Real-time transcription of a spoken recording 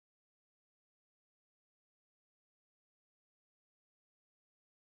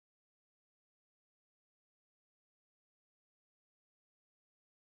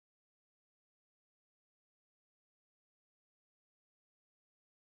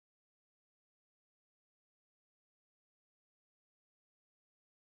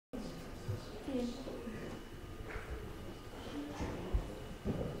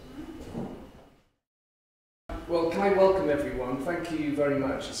can I welcome everyone? Thank you very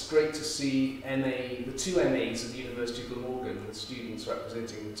much. It's great to see the two MAs at the University of Glamorgan, the students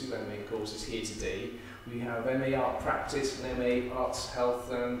representing the two MA courses here today. We have MA Art Practice and MA Arts,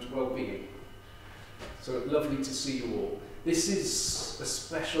 Health and Wellbeing. So lovely to see you all. This is a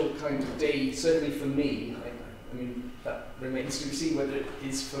special kind of day, certainly for me. I mean, that remains to be seen whether it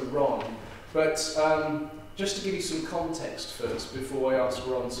is for Ron. But just to give you some context first, before I ask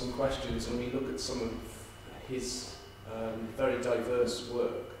Ron some questions and we look at some of his very diverse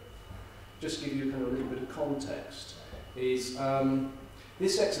work, just to give you kind of a little bit of context, is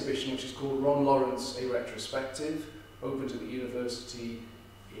this exhibition, which is called Ronald Lawrence, a retrospective, opened at the university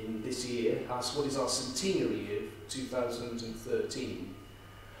in this year, what is our centenary year, 2013.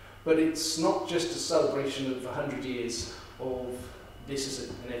 But it's not just a celebration of 100 years of this as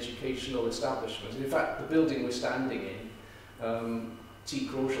an educational establishment. In fact, the building we're standing in, T.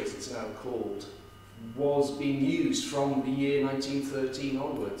 Crawshay's it's now called, was being used from the year 1913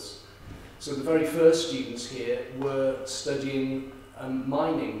 onwards. So the very first students here were studying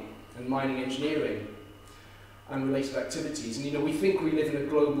mining and mining engineering and related activities. And you know, we think we live in a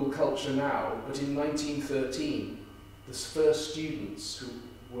global culture now, but in 1913, the first students who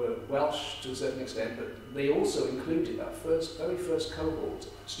were Welsh to a certain extent, but they also included that very first cohort,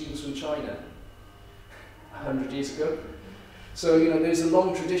 students from China, 100 years ago. So, you know, there's a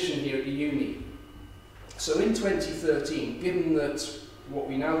long tradition here at the uni. So in 2013, given that what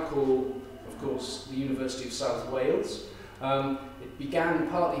we now call, of course, the University of South Wales, it began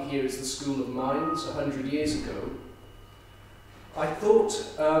partly here as the School of Mines 100 years ago, I thought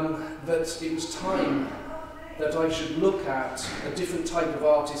that it was time that I should look at a different type of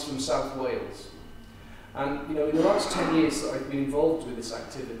artist from South Wales. And you know, in the last 10 years that I've been involved with this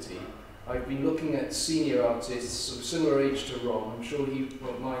activity, I've been looking at senior artists of similar age to Ron. I'm sure he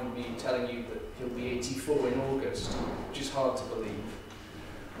won't mind me telling you that he'll be 84 in August, which is hard to believe.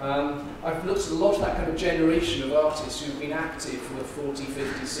 I've looked at a lot of that kind of generation of artists who've been active for the 40,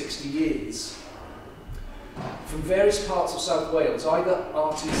 50, 60 years. From various parts of South Wales, either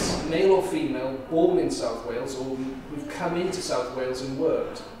artists, male or female, born in South Wales, or who've come into South Wales and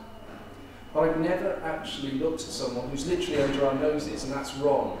worked. But I've never actually looked at someone who's literally under our noses, and that's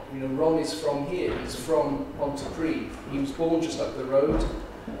Ron. You know, Ron is from here, he's from Pontypridd. He was born just up the road,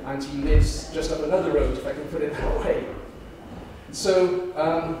 and he lives just up another road, if I can put it that way. So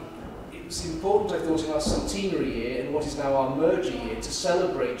it was important, I thought, in our centenary year, and what is now our merger year, to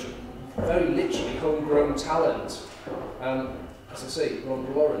celebrate very literally homegrown talent, as I say,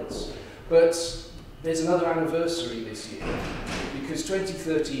 Ronald Lawrence. But there's another anniversary this year, because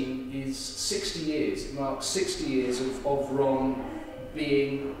 2013 is 60 years, it marks 60 years of Ron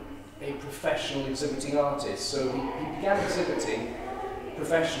being a professional exhibiting artist. So he began exhibiting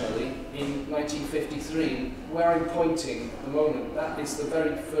professionally in 1953. Where I'm pointing at the moment, that is the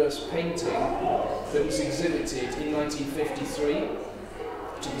very first painting that was exhibited in 1953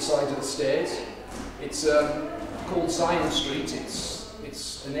 to the side of the stairs. It's called Zion Street.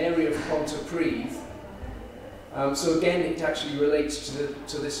 It's an area of Pontypridd. So again, it actually relates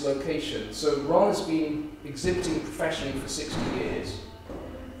to this location. So Ron has been exhibiting professionally for 60 years,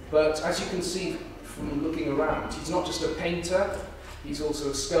 but as you can see from looking around, he's not just a painter, he's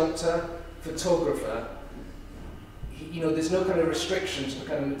also a sculptor, photographer. You know, there's no kind of restriction to the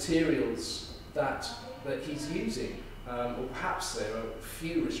kind of materials that he's using, or perhaps there are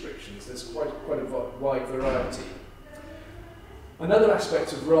few restrictions. There's quite a wide variety. Another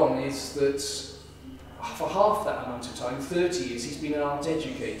aspect of Ron is that for half that amount of time, 30 years, he's been an art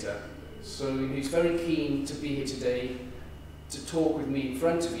educator. So he's very keen to be here today to talk with me in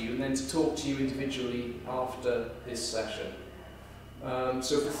front of you and then to talk to you individually after this session.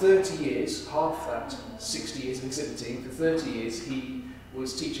 So for 30 years, half that 60 years of exhibiting, for 30 years he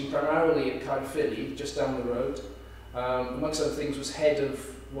was teaching primarily at Caerphilly, just down the road. Amongst other things, was head of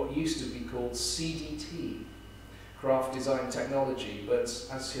what used to be called CDT, Craft Design Technology, but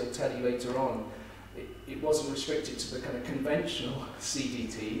as he'll tell you later on, it wasn't restricted to the kind of conventional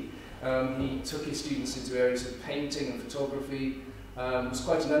CDT. He took his students into areas of painting and photography, was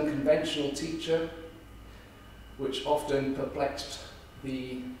quite an unconventional teacher, which often perplexed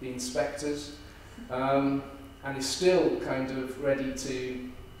the inspectors, and is still kind of ready to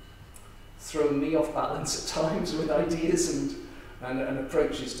throw me off balance at times with ideas and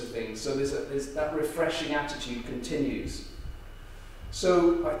approaches to things. So there's that refreshing attitude continues.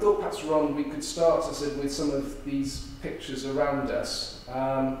 So I thought perhaps, Ron, we could start, as I said, with some of these pictures around us.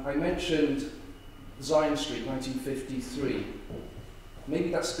 I mentioned Zion Street, 1953. Maybe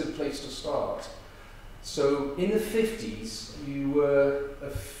that's a good place to start. So in the 50s, you were a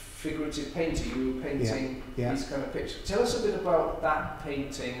figurative painter. You were painting these kind of pictures. Tell us a bit about that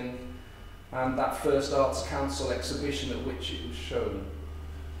painting and that first Arts Council exhibition at which it was shown.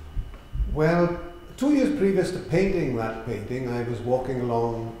 Well, 2 years previous to painting that painting, I was walking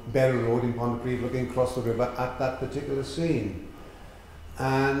along Berry Road in Pontypridd looking across the river at that particular scene.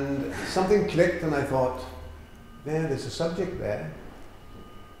 And something clicked and I thought, yeah, there's a subject there.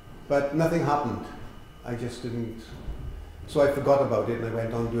 But nothing happened. I just didn't. So I forgot about it and I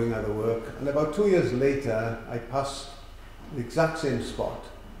went on doing other work. And about 2 years later, I passed the exact same spot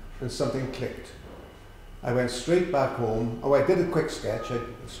and something clicked. I went straight back home. Oh, I did a quick sketch. I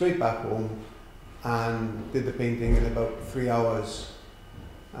went straight back home and did the painting in about 3 hours.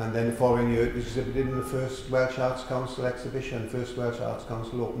 And then the following year it was exhibited in the first Welsh Arts Council exhibition, first Welsh Arts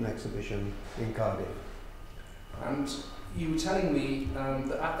Council Open Exhibition in Cardiff. And you were telling me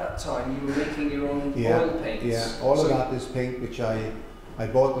that at that time you were making your own oil paints. Yeah, all of that is paint which I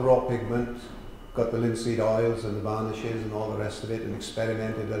bought the raw pigment, got the linseed oils and the varnishes and all the rest of it and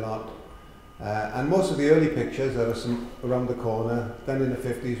experimented a lot. And most of the early pictures, there are some around the corner, done in the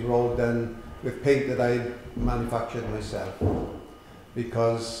 50s, were all done with paint that I manufactured myself.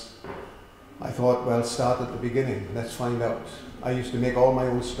 Because I thought, well, start at the beginning, let's find out. I used to make all my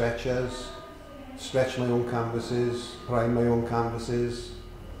own stretchers, stretch my own canvases, prime my own canvases,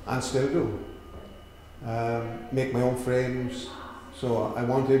 and still do. Make my own frames. So I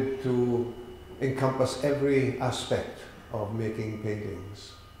wanted to encompass every aspect of making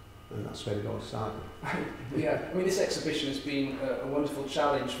paintings. And that's where it all started. Yeah, I mean, this exhibition has been a wonderful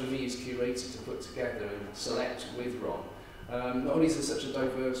challenge for me as curator to put together and select with Ron. Not only is there such a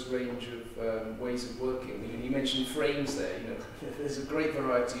diverse range of ways of working, you mentioned frames there, there's a great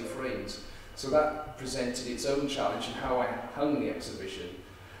variety of frames. So that presented its own challenge in how I hung the exhibition.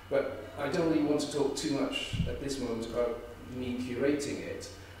 But I don't really want to talk too much at this moment about me curating it.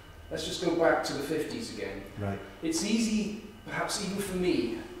 Let's just go back to the 50s again. Right. It's easy, perhaps even for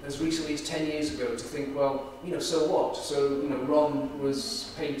me, as recently as 10 years ago, to think, well, so what? So, Ron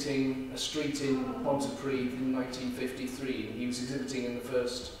was painting a street in Pontypridd in 1953, and he was exhibiting in the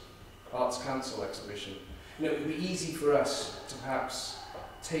first Arts Council exhibition. It would be easy for us to perhaps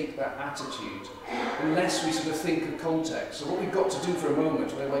take that attitude, unless we sort of think of context. So what we've got to do for a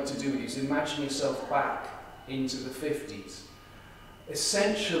moment, what I'd like to do with you, is imagine yourself back into the 50s.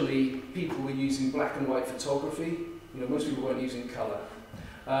 Essentially, people were using black and white photography. Most people weren't using colour.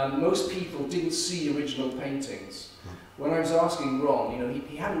 Most people didn't see original paintings. When I was asking Ron,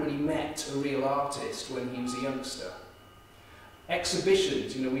 he hadn't really met a real artist when he was a youngster.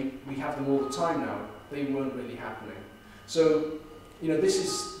 Exhibitions, we have them all the time now, they weren't really happening. So,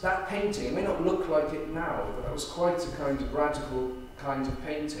 that painting, it may not look like it now, but that was quite a kind of radical kind of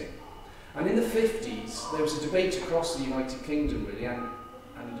painting. And in the 50s, there was a debate across the United Kingdom, really, and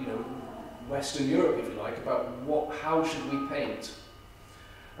Western Europe, if you like, about how should we paint.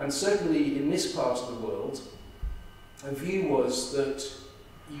 And certainly in this part of the world, a view was that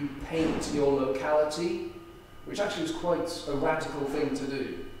you paint your locality, which actually was quite a radical thing to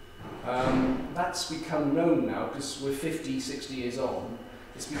do. That's become known now, because we're 50, 60 years on.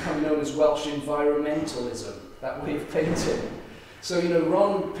 It's become known as Welsh environmentalism, that way of painting. So,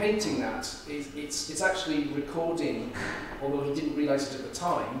 Ron painting that, it's actually recording, although he didn't realise it at the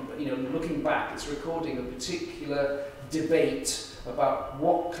time, but, looking back, it's recording a particular debate about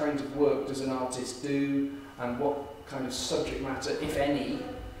what kind of work does an artist do and what kind of subject matter, if any,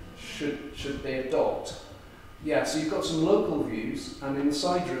 should they adopt. Yeah, so you've got some local views, and in the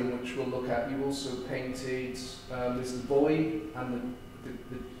side room, which we'll look at, you've also painted, there's the boy and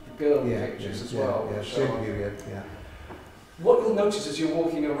the girl pictures as well. Yeah, same period, yeah. What you'll notice as you're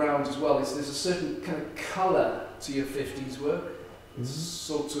walking around as well is there's a certain kind of colour to your 50s work. It's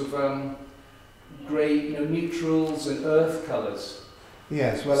sort of grey, neutrals and earth colours.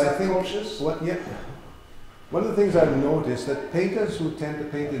 Yes, well, is that I think conscious? One of the things I've noticed that painters who tend to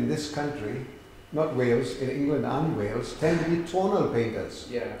paint in this country, not Wales, in England and Wales, tend to be tonal painters.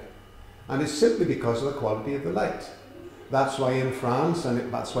 Yeah. And it's simply because of the quality of the light. That's why in France,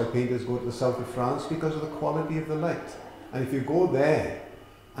 and that's why painters go to the south of France, because of the quality of the light. And if you go there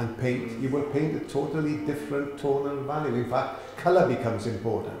and paint, you will paint a totally different tonal value. In fact, colour becomes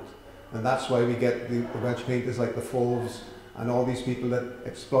important. And that's why we get the Welsh painters like the Fauves and all these people that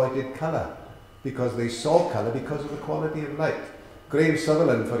exploited colour, because they saw colour because of the quality of light. Graham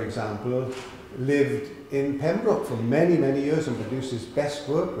Sutherland, for example, lived in Pembroke for many, many years and produced his best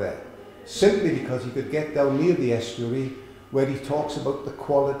work there, simply because he could get down near the estuary where he talks about the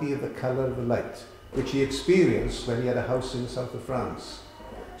quality of the colour of the light, which he experienced when he had a house in the south of France.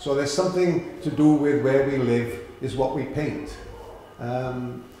 So there's something to do with where we live is what we paint.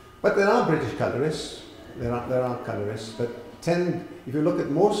 But there are British colourists, there are colourists, but if you look at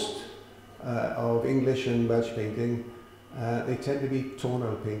most of English and Welsh painting, they tend to be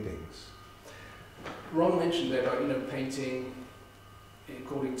tonal paintings. Ron mentioned there about painting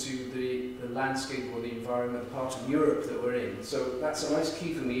according to the landscape or the environment, the part of Europe that we're in. So that's a nice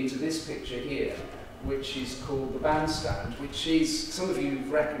key for me into this picture here, which is called the bandstand, which is, some of you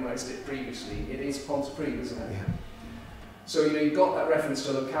have recognised it previously, it is Pontypridd, isn't it? Yeah. So you've got that reference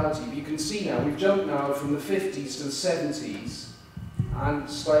to locality, but you can see now, we've jumped now from the 50s to the 70s, and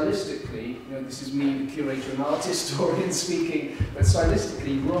stylistically, this is me, the curator and art historian speaking, but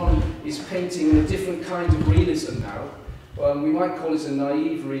stylistically, Ron is painting a different kind of realism now. We might call it a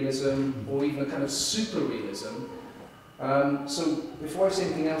naive realism, or even a kind of super realism. So before I say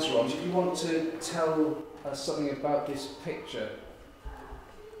anything else, Ron, do you want to tell us something about this picture?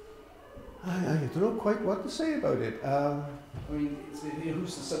 I don't know quite what to say about it.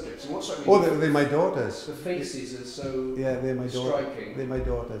 Who's the subject? So what's they're my daughters. The faces are so they're my striking. They're my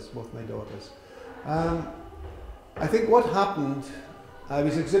daughters, both my daughters. I think what happened, I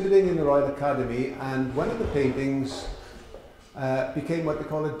was exhibiting in the Royal Academy, and one of the paintings became what they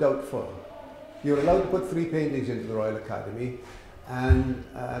call a doubtful. You're allowed to put 3 paintings into the Royal Academy, and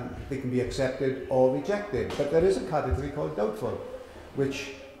they can be accepted or rejected. But there is a category called doubtful,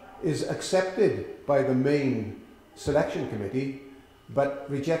 which is accepted by the main selection committee, but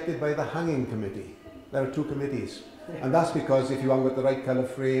rejected by the hanging committee. There are 2 committees. And that's because if you haven't got the right colour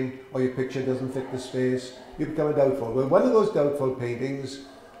frame, or your picture doesn't fit the space, you become a doubtful. Well, one of those doubtful paintings,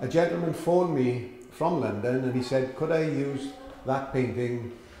 a gentleman phoned me from London, and he said, could I use that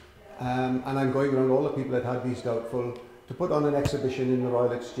painting, and I'm going around all the people that had these doubtful, to put on an exhibition in the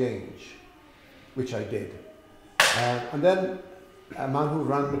Royal Exchange, which I did. And then a man who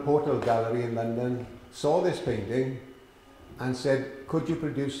ran the Portal Gallery in London saw this painting and said, could you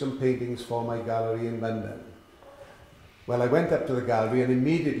produce some paintings for my gallery in London? Well, I went up to the gallery, and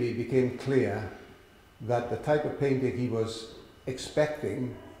immediately it became clear that the type of painting he was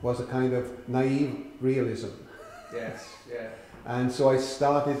expecting was a kind of naive realism. Yes, yeah. And so I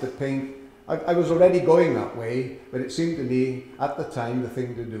started to paint. I was already going that way, but it seemed to me at the time the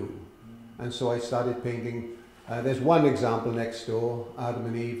thing to do. And so I started painting. There's one example next door, Adam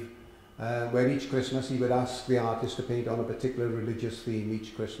and Eve, where each Christmas he would ask the artist to paint on a particular religious theme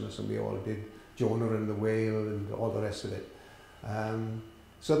each Christmas, and we all did Jonah and the Whale and all the rest of it.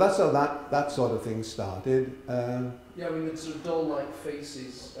 So that's how that sort of thing started. Yeah, the sort of doll-like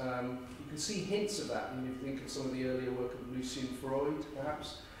faces, you can see hints of that when you think of some of the earlier work of Lucian Freud,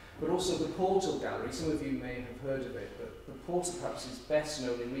 perhaps. But also the Portal Gallery, some of you may have heard of it, but the Portal perhaps is best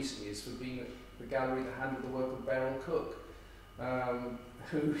known in recent years for being the gallery that handled the work of Beryl Cook,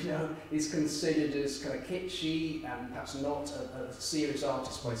 who is considered as kind of kitschy and perhaps not a serious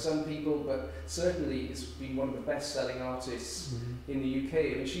artist by some people, but certainly has been one of the best-selling artists in the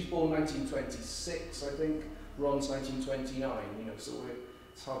UK. She's born 1926, I think. Ron's 1929. So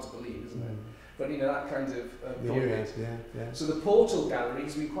it's hard to believe, isn't it? But that kind of period. Yeah. So the Portal Gallery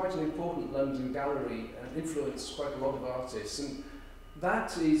has been quite an important London gallery and influenced quite a lot of artists. And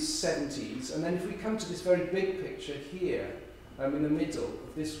that is 70s. And then if we come to this very big picture here, in the middle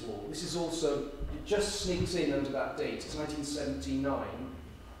of this wall, this is also, it just sneaks in under that date. It's 1979.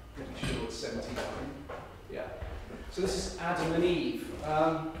 Pretty sure it's 79. Yeah. So this is Adam and Eve.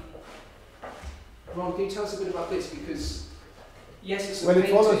 Ron, can you tell us a bit about this? Because yes, it's a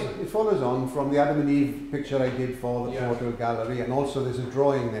painting. It follows on from the Adam and Eve picture I did for the Portal Gallery, and also there's a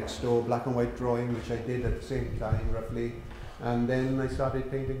drawing next door, black and white drawing, which I did at the same time, roughly. And then I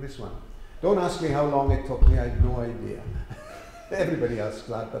started painting this one. Don't ask me how long it took me, I have no idea. Everybody asks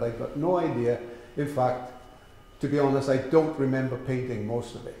that, but I've got no idea. In fact, to be honest, I don't remember painting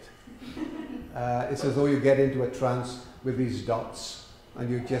most of it. It's as though you get into a trance with these dots, and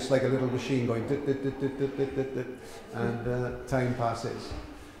you're just like a little machine going dit, dit, dit, dit, dit, dit, dit, dit, and time passes.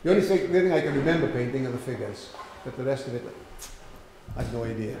 The only thing I can remember painting are the figures, but the rest of it, I have no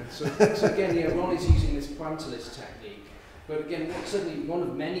idea. So again, Ron is using this pointillist technique, but again, certainly one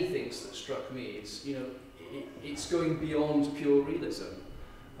of many things that struck me is, it's going beyond pure realism.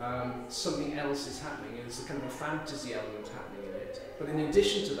 Something else is happening, and there's a kind of a fantasy element happening in it. But in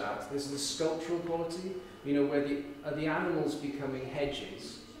addition to that, there's the sculptural quality, where are the animals becoming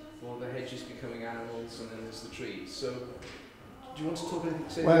hedges, or the hedges becoming animals, and then there's the trees. So, do you want to talk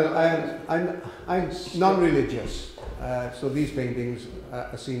anything? Well, I'm non-religious, so these paintings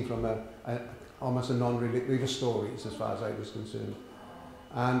are seen from almost a non-religious, they were stories as far as I was concerned.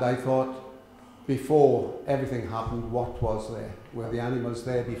 And I thought, before everything happened, what was there? Were the animals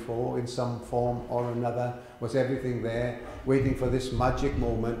there before in some form or another? Was everything there waiting for this magic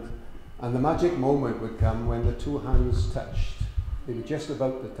moment? And the magic moment would come when the two hands touched. They were just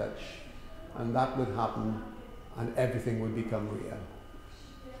about to touch, and that would happen, and everything would become real.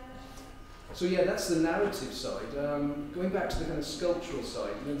 So yeah, that's the narrative side. Going back to the kind of sculptural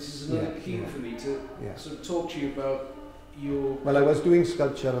side, this is another cue for me to sort of talk to you about your... Well, I was doing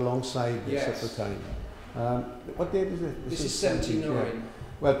sculpture alongside this at the time. What date is it? This is 79. Yeah.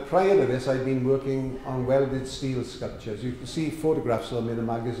 Well, prior to this, I'd been working on welded steel sculptures. You can see photographs of them in the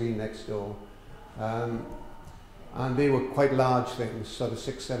magazine next door. And they were quite large things, sort of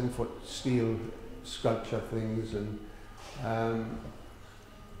 6-7 foot steel sculpture things.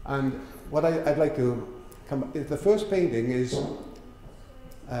 And what I'd like to come... The first painting is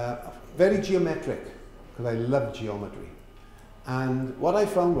very geometric, because I love geometry. And what I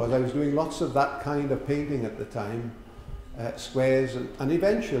found was I was doing lots of that kind of painting at the time, squares, and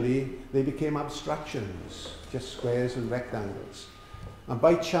eventually they became abstractions, just squares and rectangles. And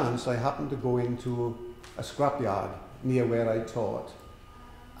by chance I happened to go into a scrapyard near where I taught,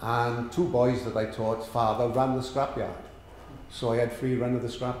 and two boys that I taught's father ran the scrapyard. So I had free run of the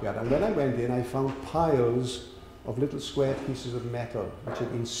scrapyard, and when I went in I found piles of little square pieces of metal which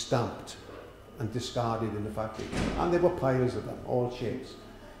had been stamped and discarded in the factory. And there were piles of them, all shapes.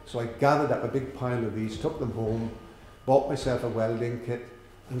 So I gathered up a big pile of these, took them home, bought myself a welding kit,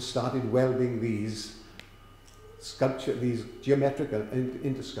 and started welding these geometrical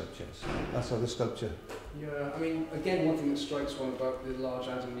into sculptures. That's how the sculpture. Yeah, I mean, again, one thing that strikes one about the large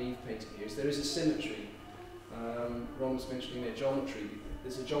Adam and Eve painting here is there is a symmetry. Ron was mentioning their geometry.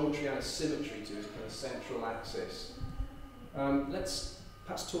 There's a geometry and a symmetry to it, kind of central axis. Let's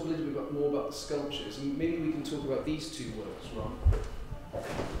perhaps talk a little bit more about the sculptures, and maybe we can talk about these two works, Ron.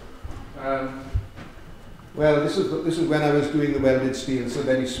 Well, this is when I was doing the welded steel. It's a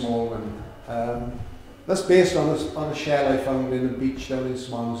very small one. That's based on a shell I found in a beach down in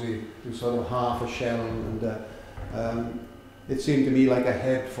Swansea. It was sort of half a shell, and it seemed to me like a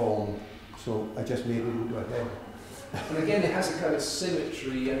head form, so I just made it into a head. And again, it has a kind of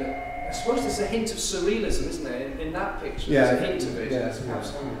symmetry, and I suppose there's a hint of surrealism, isn't there? In that picture, there's a hint of it.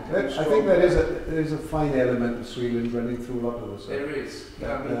 I think there is a fine element of surrealism running through a lot of this. There is.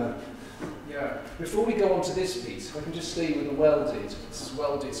 Yeah. Before we go on to this piece, if I can just stay with the welded. This is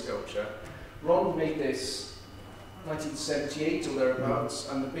welded sculpture. Ron made this 1978 or thereabouts,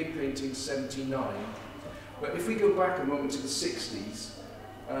 and the big painting 79. But if we go back a moment to the 60s,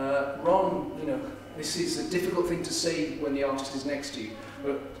 Ron, this is a difficult thing to say when the artist is next to you,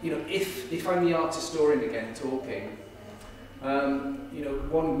 but if I'm the art historian again talking,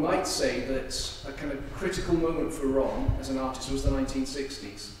 one might say that a kind of critical moment for Ron as an artist was the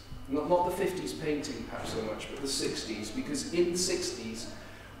 1960s. Not the 50s painting perhaps so much, but the 60s, because in the 60s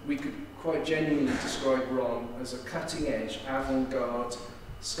we could quite genuinely describe Ron as a cutting-edge, avant-garde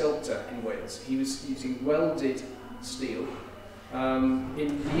sculptor in Wales. He was using welded steel. In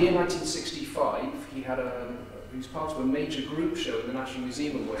the year 1965, he was part of a major group show in the National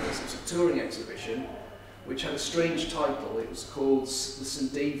Museum of Wales. It was a touring exhibition which had a strange title. It was called the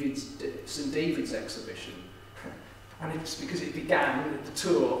St David's Exhibition. And it's because it began the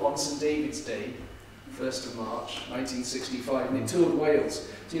tour on St David's Day, 1st of March 1965, and they toured Wales.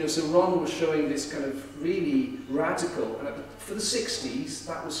 So Ron was showing this kind of really radical, and for the 60s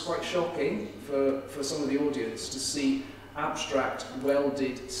that was quite shocking for some of the audience to see abstract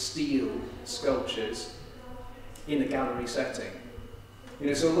welded steel sculptures in a gallery setting.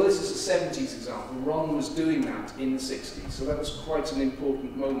 So although this is a 70s example, Ron was doing that in the 60s, so that was quite an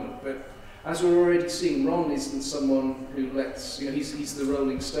important moment. But as we're already seeing, Ron isn't someone who lets, he's the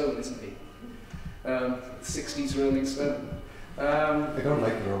Rolling Stone, isn't he? 60s Rolling Stone. I don't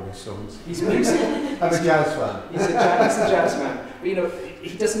like the Rolling Stones. He's music. I'm a jazz fan. He's a jazz man. But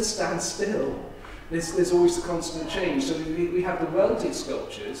he doesn't stand still. There's always the constant change. So we have the welded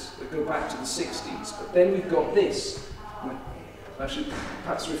sculptures that go back to the 60s, but then we've got this. I should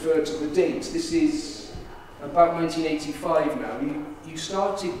perhaps refer to the date. This is about 1985 now. You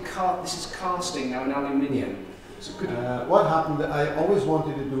started, this is casting now in aluminium. So what happened, I always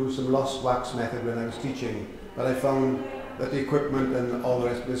wanted to do some lost wax method when I was teaching, but I found that the equipment and all the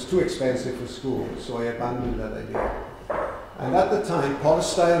rest was too expensive for school, so I abandoned that idea. And at the time,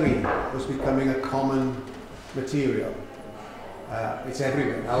 polystyrene was becoming a common material. It's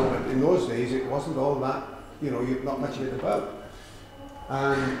everywhere now, but in those days it wasn't all that, not much of it about.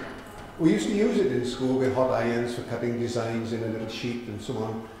 And we used to use it in school with hot irons for cutting designs in a little sheet and so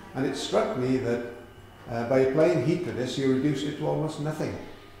on. And it struck me that by applying heat to this, you reduce it to almost nothing,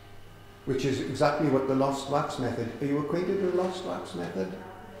 which is exactly what the lost wax method. Are you acquainted with the lost wax method?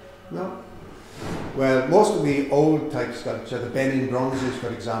 No? Well, most of the old type sculpture, the Benin bronzes, for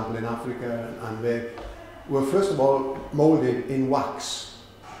example, in Africa, and they were first of all moulded in wax.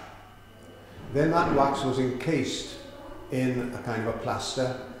 Then that wax was encased in a kind of a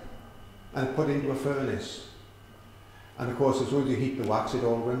plaster and put into a furnace. And of course, as soon as you heat the wax, it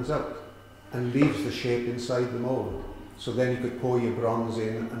all runs out and leaves the shape inside the mould. So then you could pour your bronze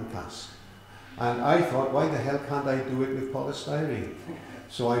in and cast. And I thought, why the hell can't I do it with polystyrene?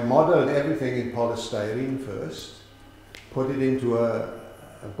 So I modelled everything in polystyrene first, put it into a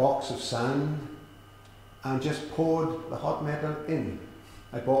box of sand, and just poured the hot metal in.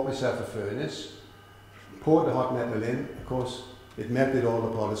 I bought myself a furnace, poured the hot metal in, of course it melted all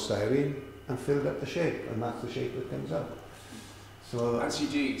the polystyrene and filled up the shape, and that's the shape that comes out. So as you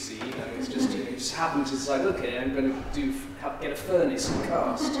do, you see, you know, it's just, you just happen to decide, okay, I'm going to get a furnace and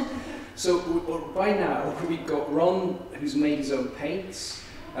cast. So by now we've got Ron, who's made his own paints,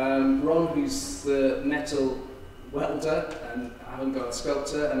 Ron, who's the metal welder and avant-garde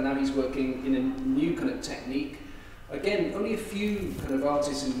sculptor, and now he's working in a new kind of technique. Again, only a few kind of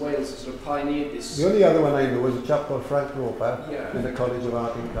artists in Wales have sort of pioneered this. The only other one I know was a chap called Frank Roper in the College of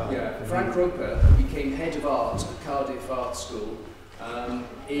Art in Cardiff. Yeah, Frank Roper became head of art at Cardiff Art School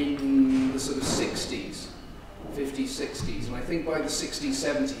in the sort of 60s, 50s, 60s, and I think by the 60s,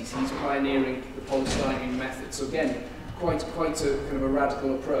 70s he's pioneering the polystyrene method. So again, quite a kind of a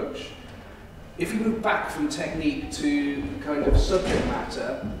radical approach. If we move back from technique to kind of subject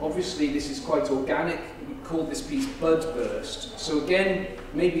matter, obviously this is quite organic. We call this piece Bud Burst. So again,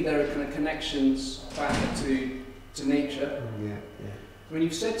 maybe there are kind of connections back to nature. Yeah, yeah. I mean,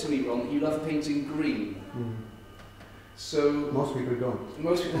 you've said to me, Ron, that you love painting green. So most people don't.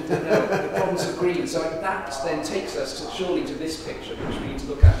 Most people don't know the problems of green. So that then takes us surely to this picture, which we need to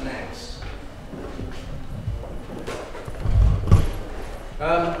look at next.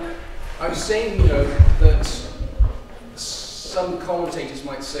 I was saying, you know, that some commentators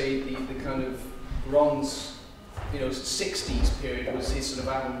might say the kind of Ron's, you know, 60s period was his sort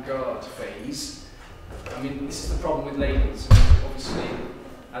of avant-garde phase. I mean, this is the problem with labels. Obviously,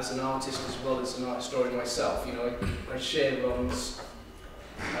 as an artist as well as an art historian myself, you know, I share Ron's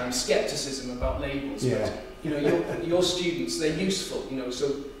skepticism about labels. Yeah. But, you know, your students, they're useful, you know,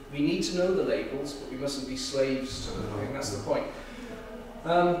 so we need to know the labels, but we mustn't be slaves to them. I think that's the point.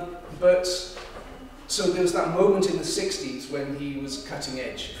 But so there was that moment in the 60s when he was cutting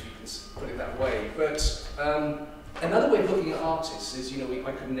edge, if you can put it that way. But another way of looking at artists is, you know,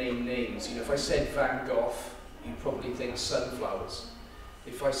 I could name names. You know, if I said Van Gogh, you'd probably think sunflowers.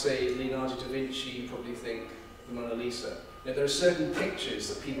 If I say Leonardo da Vinci, you probably think the Mona Lisa. You know, there are certain pictures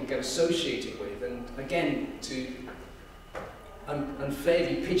that people get associated with, and again, to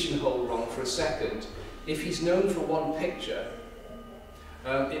unfairly pigeonhole Ron for a second, if he's known for one picture,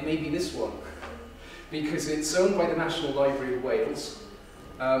 it may be this one, because it's owned by the National Library of Wales.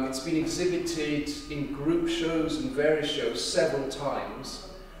 It's been exhibited in group shows and various shows several times.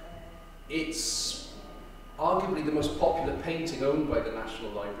 It's arguably the most popular painting owned by the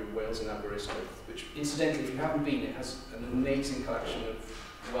National Library of Wales in Aberystwyth, which incidentally, if you haven't been, it has an amazing collection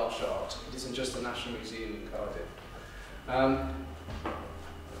of Welsh art. It isn't just the National Museum in Cardiff.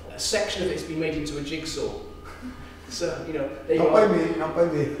 A section of it has been made into a jigsaw. So, you know, not by me, not by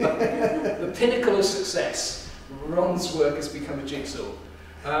me. The pinnacle of success, Ron's work has become a jigsaw.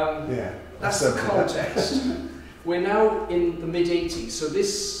 Yeah, that's the context. We're now in the mid-80s, so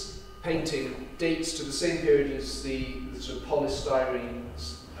this painting dates to the same period as the sort of polystyrene,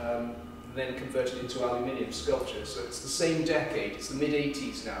 then converted into aluminium sculpture. So it's the same decade, it's the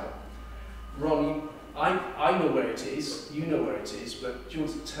mid-80s now. Ron, I know where it is, you know where it is, but do you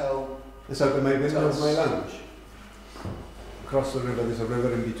want to tell? It's out of my window of my lounge. Across the river, there's a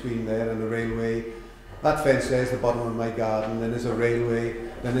river in between there and a railway. That fence there is the bottom of my garden, then there's a railway,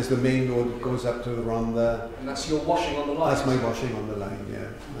 then there's the main road that goes up to the Rhondda. And that's your washing on the line? That's my washing on the line, yeah.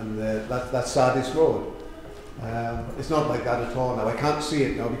 And that's Sardis Road. It's not like that at all now. I can't see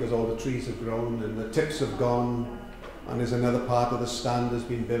it now because all the trees have grown and the tips have gone, and there's another part of the stand that's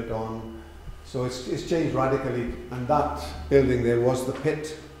been built on. So it's changed radically, and that building there was the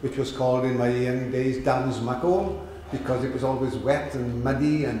pit, which was called in my young days Dan's Macole, because it was always wet and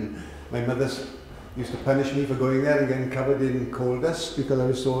muddy, and my mother used to punish me for going there and getting covered in coal dust because I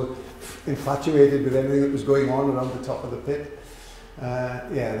was so infatuated with everything that was going on around the top of the pit.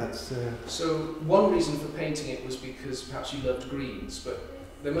 Yeah, that's... So one reason for painting it was because perhaps you loved greens, but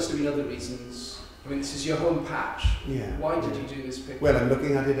there must have been other reasons. I mean, this is your home patch. Yeah. Why did you do this picture? Well, I'm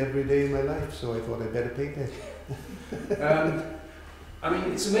looking at it every day in my life, so I thought I'd better paint it. I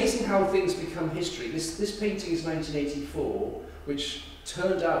mean, it's amazing how things become history. This painting is 1984, which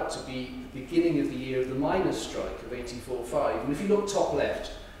turned out to be the beginning of the year of the miners' strike of 84-5. And if you look top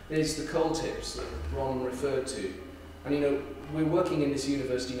left, there's the coal tips that Ron referred to. And you know, we're working in this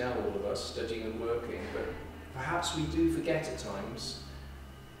university now, all of us, studying and working, but perhaps we do forget at times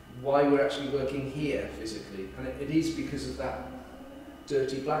why we're actually working here physically. And it is because of that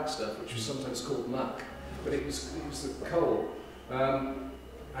dirty black stuff, which was sometimes called muck, but it was the coal. And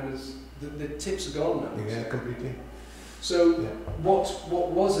the tips are gone now. Yeah, completely. So what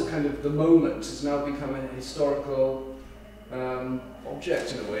was a kind of the moment has now become a historical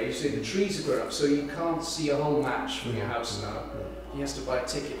object in a way. You say the trees have grown up, so you can't see a whole match from your house now. He has to buy a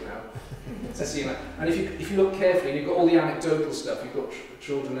ticket now to see that. And if you look carefully, you've got all the anecdotal stuff. You've got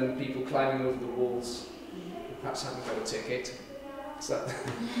children and people climbing over the walls, who perhaps haven't got a ticket. So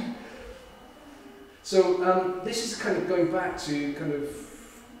this is kind of going back to kind of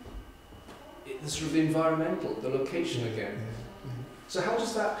the sort of environmental, the location again. So how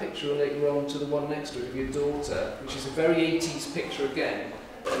does that picture relate, Ron, to the one next to it of your daughter, which is a very 80s picture again?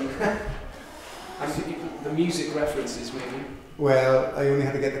 And the music references, maybe? Well, I only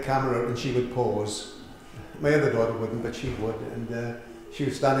had to get the camera out and she would pause. My other daughter wouldn't, but she would. And she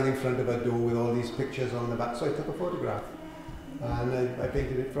was standing in front of her door with all these pictures on the back, so I took a photograph. And I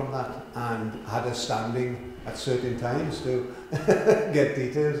painted it from that, and had her standing at certain times to get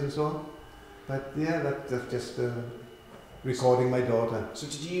details and so on. But yeah, that's just recording my daughter. So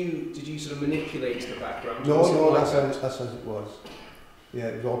did you sort of manipulate the background? No, that's as it was. Yeah,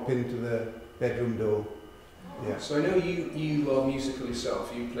 it was all pinned to the bedroom door. Yeah. So I know you are musical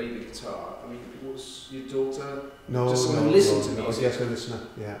yourself. You play the guitar. I mean, was your daughter just someone who listened to music? Just a listener.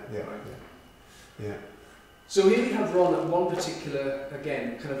 Yeah. So here we have Ron at one particular,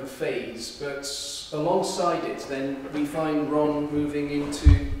 again, kind of a phase, but alongside it, then we find Ron moving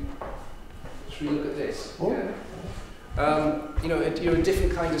into. Should we look at this? Oh. Yeah. You know, you're a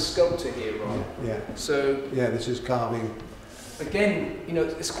different kind of sculptor here, Ron. Yeah. So. Yeah, this is carving. Again, you know,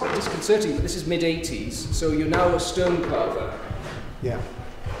 it's quite disconcerting, but this is mid-80s, so you're now a stone carver. Yeah.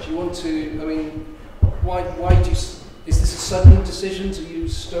 Do you want to, I mean, why do you, is this a sudden decision to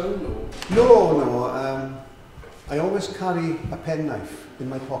use stone, or? No, I always carry a penknife in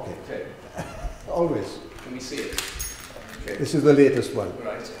my pocket. Okay. Always. Can we see it? Okay. This is the latest one.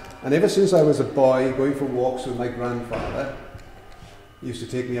 Right. And ever since I was a boy, going for walks with my grandfather, he used to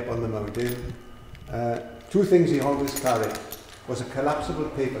take me up on the mountain. Two things he always carried was a collapsible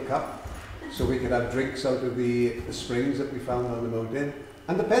paper cup, so we could have drinks out of the springs that we found on the mountain,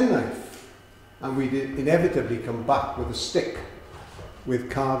 and the penknife. And we did inevitably come back with a stick with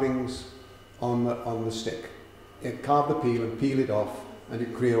carvings on the stick. You'd carve the peel and peel it off, and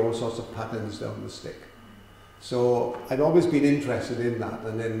you'd create all sorts of patterns down the stick. So I'd always been interested in that,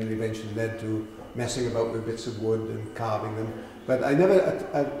 and then it eventually led to messing about with bits of wood and carving them. But I never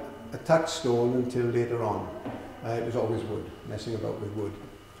attacked stone until later on. It was always wood, messing about with wood.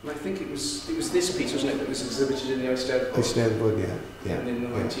 And I think it was this piece, wasn't it, that was exhibited in the Eisteddfod? Eisteddfod, yeah. And in the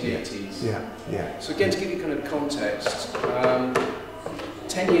 1980s. Yeah. So again, to give you kind of context,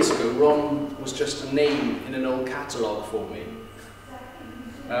 10 years ago, Ron was just a name in an old catalogue for me.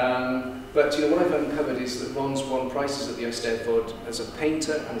 But you know, what I've uncovered is that Ron's won prizes at the Eisteddfod as a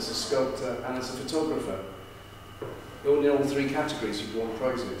painter, and as a sculptor, and as a photographer. In all three categories you've won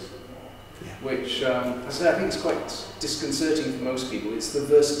prizes. Yeah. Which, I think it's quite disconcerting for most people. It's the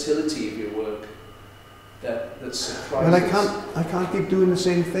versatility of your work that surprises. Well, I can't keep doing the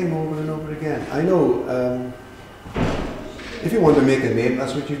same thing over and over again. I know, if you want to make a name,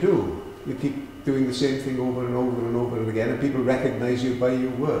 that's what you do. You keep doing the same thing over and over and over and again, and people recognise you by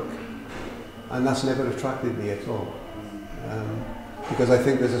your work. And that's never attracted me at all. Because I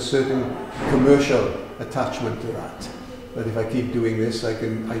think there's a certain commercial attachment to that. That if I keep doing this, I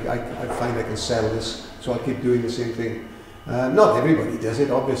find I can sell this, so I'll keep doing the same thing. Not everybody does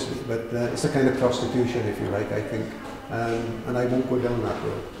it, obviously, but it's a kind of prostitution, if you like, I think. And I won't go down that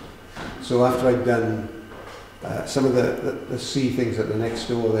road. So after I'd done some of the sea things at the next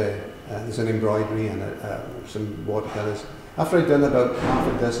door there, there's an embroidery and some watercolours. After I'd done about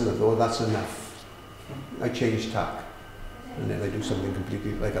half a dozen of those, that's enough. I change tack. And then I do something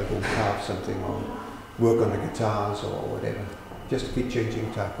completely, like I'll go and carve something or work on the guitars or whatever. Just to keep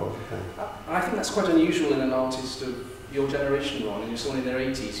changing tack all the time. I think that's quite unusual in an artist of your generation, Ron, and you're someone in their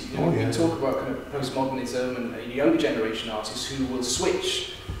 80s. You know, we talk about kind of postmodernism and a younger generation artists who will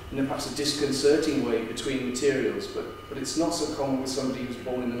switch in perhaps a disconcerting way between materials, but it's not so common with somebody who's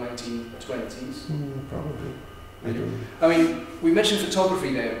born in the 1920s. Probably. I mean, we mentioned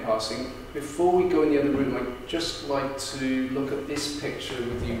photography there in passing. Before we go in the other room, I'd just like to look at this picture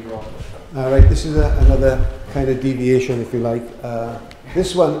with you, Rob. All right, this is another kind of deviation, if you like.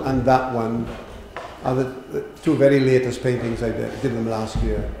 This one and that one are the two very latest paintings I did them last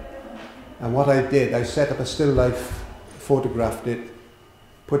year. And what I did, I set up a still life, photographed it,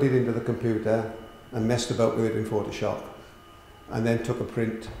 put it into the computer, and messed about with it in Photoshop. And then took a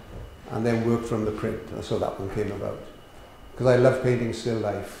print, and then worked from the print. So that one came about. Because I love painting still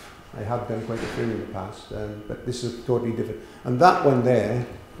life. I have done quite a few in the past, but this is totally different. And that one there,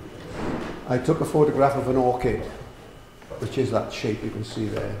 I took a photograph of an orchid, which is that shape you can see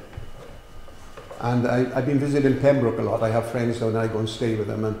there. And I've been visiting Pembroke a lot. I have friends down there, I go and stay with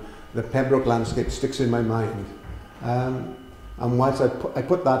them, and the Pembroke landscape sticks in my mind. And once I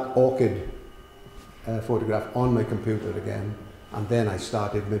put that orchid photograph on my computer again, and then I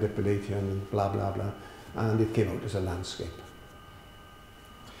started manipulating and blah, blah, blah, and it came out as a landscape.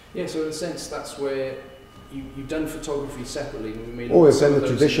 Yeah, so in a sense, that's where you've done photography separately. And made it's in the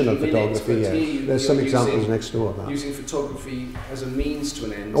traditional photography, yeah. There's some examples next door of that. Using photography as a means to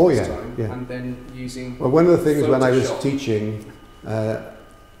an end this time, and then using Well, one of the things Photoshop. when I was teaching,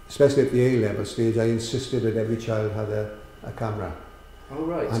 especially at the A-level stage, I insisted that every child had a camera. Oh,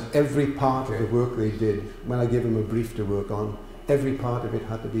 right. And every part of the work they did, when I gave them a brief to work on, every part of it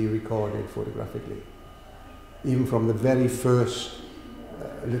had to be recorded photographically. Even from the very first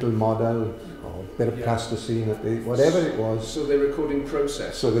little model or bit of plasticine, whatever it was. So they're recording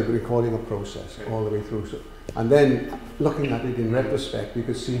process. So they're recording a process all the way through. So, and then looking at it in retrospect, you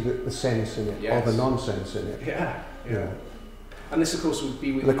could see the sense in it, or the nonsense in it. Yeah. Yeah. And this, of course, would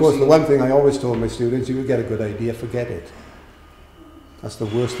be with. And of course, the one thing I always told my students: you get a good idea, forget it. That's the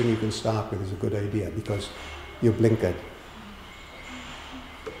worst thing you can start with, is a good idea, because you're blinkered.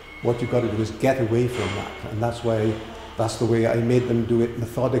 What you've got to do is get away from that, and that's the way I made them do it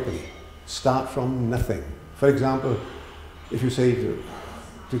methodically. Start from nothing. For example, if you say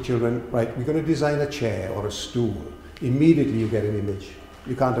to children, right, we're going to design a chair or a stool, immediately you get an image.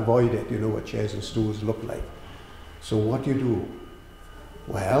 You can't avoid it. You know what chairs and stools look like. So what do you do?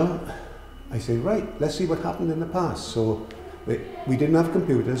 Well, I say, right, let's see what happened in the past. So we didn't have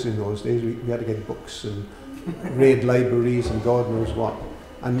computers in those days. We had to get books and raid libraries and God knows what,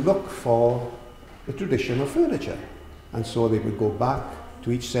 and look for the traditional furniture. And so they would go back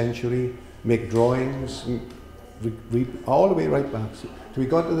to each century, make drawings, all the way right back. So we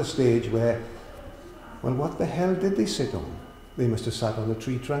got to the stage where, well, what the hell did they sit on? They must have sat on a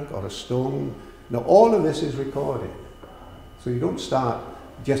tree trunk or a stone. Now, all of this is recorded. So you don't start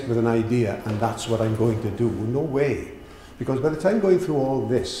just with an idea and that's what I'm going to do. No way. Because by the time going through all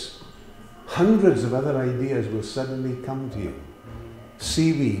this, hundreds of other ideas will suddenly come to you.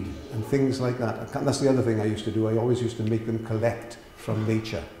 Seaweed and things like that. That's the other thing I used to do. I always used to make them collect from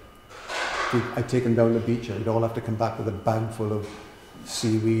nature. I'd take them down the beach and they'd all have to come back with a bag full of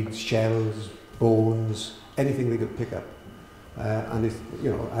seaweed, shells, bones, anything they could pick up. And it's,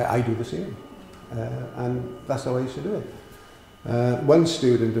 I do the same. And that's how I used to do it. One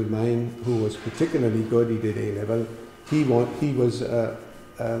student of mine who was particularly good, he did A-level, he was a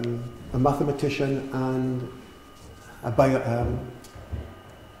mathematician and a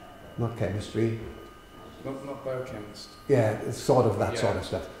not chemistry. Not biochemist. Yeah, it's sort of that sort of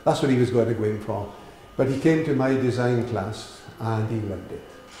stuff. That's what he was going to go in for. But he came to my design class and he loved it.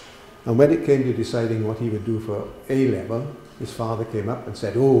 And when it came to deciding what he would do for A-level, his father came up and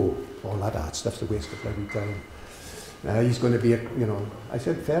said, oh, all that art stuff's a waste of bloody time. He's going to be I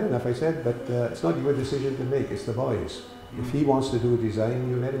said, fair enough, I said, but it's not your decision to make, it's the boys. If he wants to do design,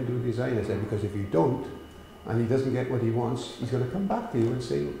 you let him do design. I said, because if you don't, and he doesn't get what he wants, he's going to come back to you and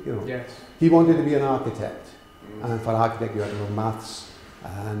say, Yes. He wanted to be an architect. And for architect, you had to know maths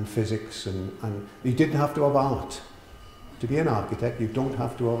and physics, and you didn't have to have art. To be an architect, you don't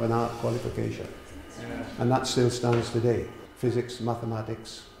have to have an art qualification. Yeah. And that still stands today. Physics,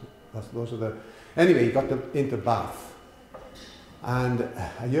 mathematics, those are the... Anyway, he got into Bath. And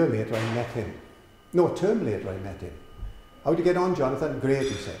a year later, I met him. No, a term later, I met him. How'd you get on, Jonathan? Great,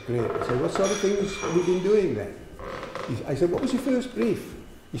 he said, great. I said, what sort of things have you been doing then? I said, what was your first brief?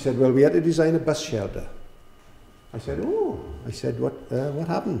 He said, well, we had to design a bus shelter. I said, oh. I said, what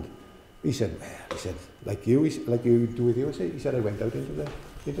happened? He said, well, like you do with you. He said, I went out into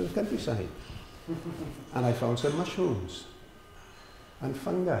the countryside. And I found some mushrooms and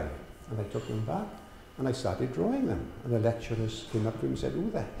fungi. And I took them back and I started drawing them. And the lecturers came up to him and said,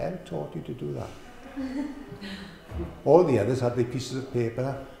 who the hell taught you to do that? All the others had their pieces of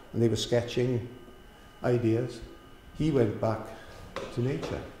paper and they were sketching ideas. He went back to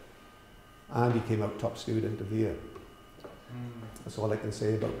nature and he came out top student of the year. That's all I can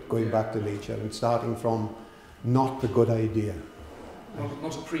say about going back to nature and starting from not the good idea.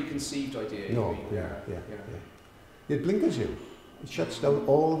 Not a preconceived idea. No, yeah. It blinkers you. It shuts down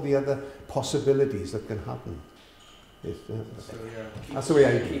all the other possibilities that can happen. That's the way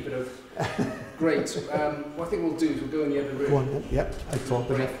I keep it open. Great. What I think we'll do is we'll go in the other room. Go on, then. Yep, I thought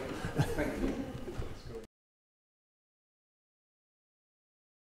that. Thank you.